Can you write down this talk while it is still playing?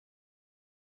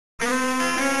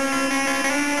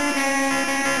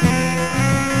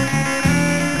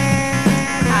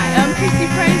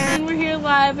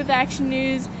with Action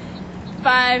News,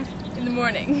 5 in the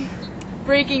morning.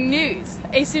 Breaking news.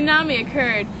 A tsunami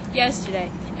occurred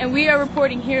yesterday, and we are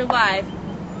reporting here live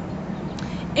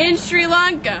in Sri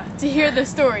Lanka to hear the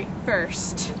story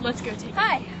first. Let's go take it.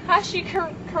 Hi, Hashi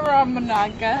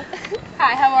Karamanaga.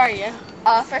 Hi, how are you?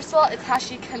 First of all, it's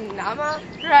Hashi Kanama.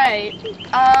 Right.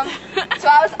 So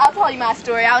I'll tell you my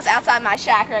story. I was outside my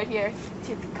shack right here.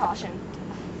 Take caution.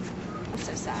 I'm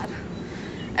so sad.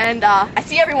 And I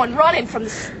see everyone running from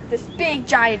this big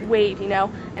giant wave, you know,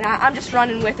 and I'm just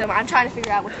running with them. I'm trying to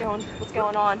figure out what's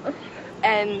going on.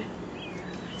 And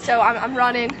so I'm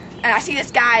running, and I see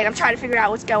this guy, and I'm trying to figure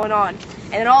out what's going on.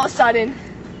 And then all of a sudden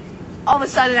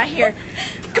I hear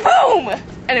kaboom!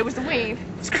 And it was the wave.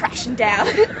 It was crashing down.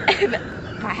 And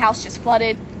my house just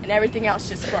flooded, and everything else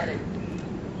just flooded.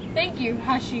 Thank you,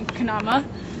 Hashi Kanama.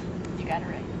 You got it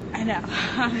right. I know.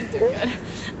 I'm so good.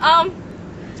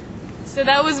 So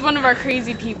that was one of our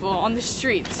crazy people on the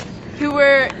streets who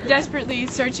were desperately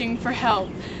searching for help.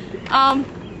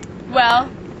 Well,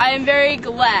 I am very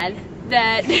glad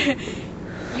that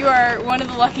you are one of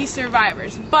the lucky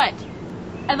survivors, but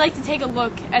I'd like to take a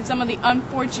look at some of the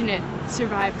unfortunate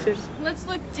survivors. Let's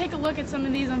take a look at some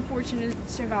of these unfortunate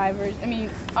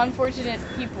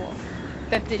people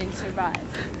that didn't survive.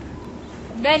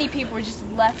 Many people were just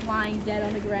left lying dead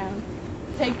on the ground.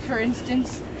 Take, for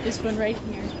instance, this one right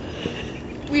here.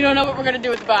 We don't know what we're going to do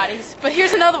with the bodies, but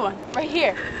here's another one, right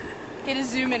here. Get a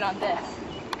zoom in on this.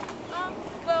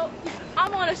 Well,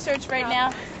 I'm on a search right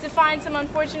now to find some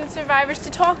unfortunate survivors to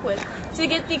talk with, to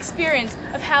get the experience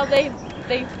of how they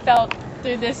felt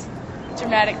through this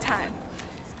dramatic time.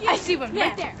 I see one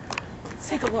right there. Let's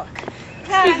take a look.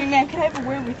 Excuse me, ma'am, can I have a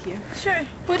word with you? Sure.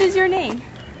 What is your name?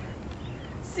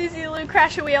 Susie Lou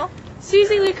Crasher-Wheel.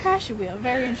 Susie Lou Crasher-Wheel.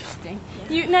 Very interesting.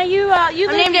 Yeah. You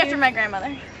I'm named after my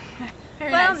grandmother.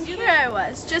 Very Well, nice. here I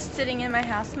was, just sitting in my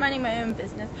house, minding my own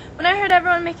business, when I heard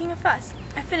everyone making a fuss.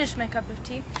 I finished my cup of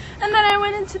tea, and then I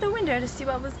went into the window to see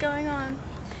what was going on.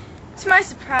 To my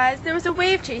surprise, there was a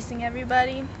wave chasing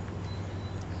everybody.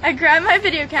 I grabbed my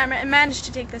video camera and managed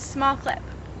to take this small clip.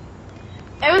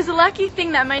 It was a lucky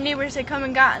thing that my neighbors had come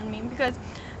and gotten me, because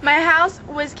my house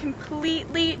was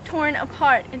completely torn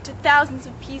apart into thousands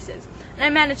of pieces, and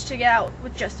I managed to get out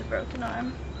with just a broken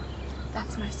arm.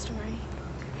 That's my story.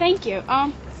 Thank you.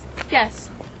 Yes,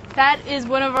 that is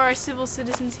one of our civil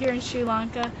citizens here in Sri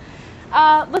Lanka.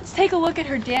 Let's take a look at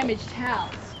her damaged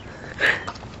house.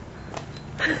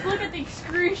 Just look at the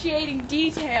excruciating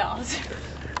details.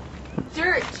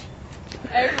 Dirt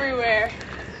everywhere.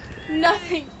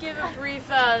 Nothing. Give a brief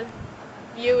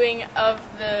viewing of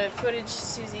the footage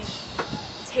Susie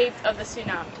taped of the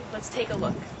tsunami. Let's take a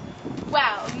look.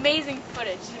 Wow, amazing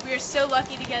footage. We are so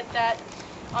lucky to get that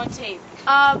on tape.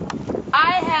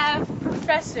 I have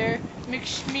Professor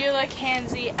McShmila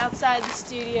Kanzi outside the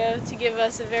studio to give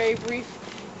us a very brief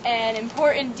and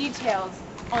important details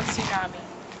on tsunami.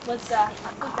 Let's put that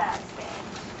on stand.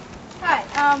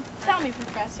 Hi, tell me,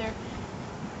 Professor,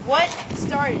 what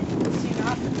started the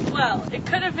tsunami? Well, it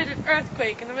could have been an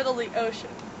earthquake in the middle of the ocean.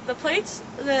 The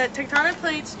tectonic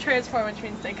plates transform, which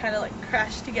means they kind of like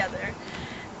crash together,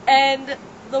 and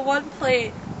the one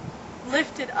plate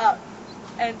lifted up,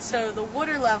 and so the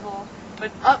water level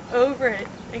went up over it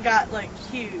and got like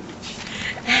huge,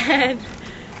 and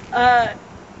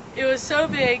it was so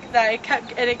big that it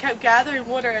kept gathering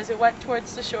water as it went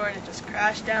towards the shore, and it just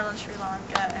crashed down on Sri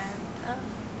Lanka and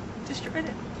destroyed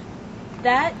it.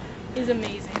 That is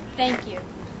amazing. Thank you.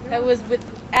 That was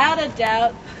without a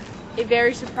doubt a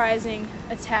very surprising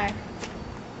attack.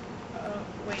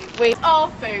 Wait.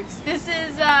 Oh, folks, this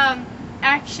is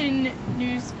Action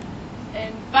News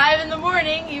and 5 in the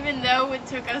morning, even though it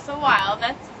took us a while.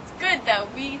 That's good, though.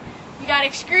 We got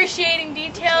excruciating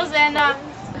details, and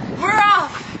we're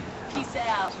off. Peace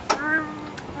out.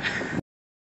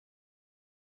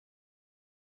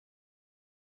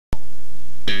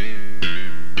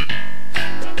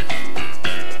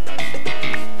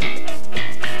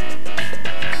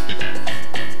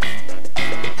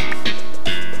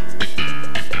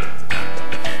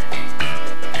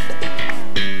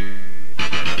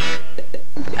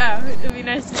 Oh, it would be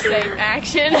nice to say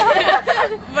action,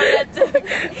 but that's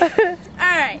okay.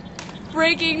 Alright,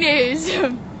 breaking news.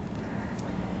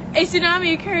 A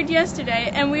tsunami occurred yesterday,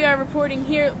 and we are reporting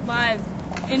here live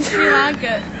in Sri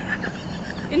Lanka.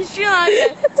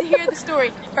 To hear the story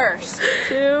first.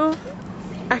 To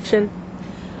action.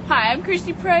 Hi, I'm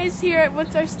Christi Price here at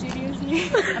what's our studio's name?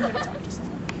 I'm going to talk to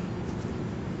someone.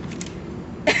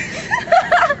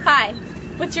 Hi,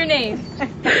 what's your name?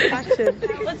 Action.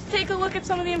 Let's take a look at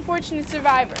some of the unfortunate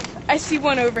survivors. I see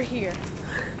one over here.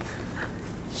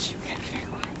 Shh, we gotta be very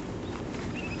quiet.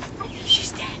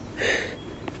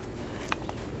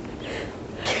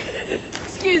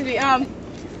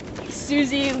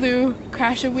 Susie Lou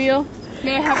Crash a Wheel.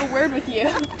 May I have a word with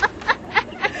you?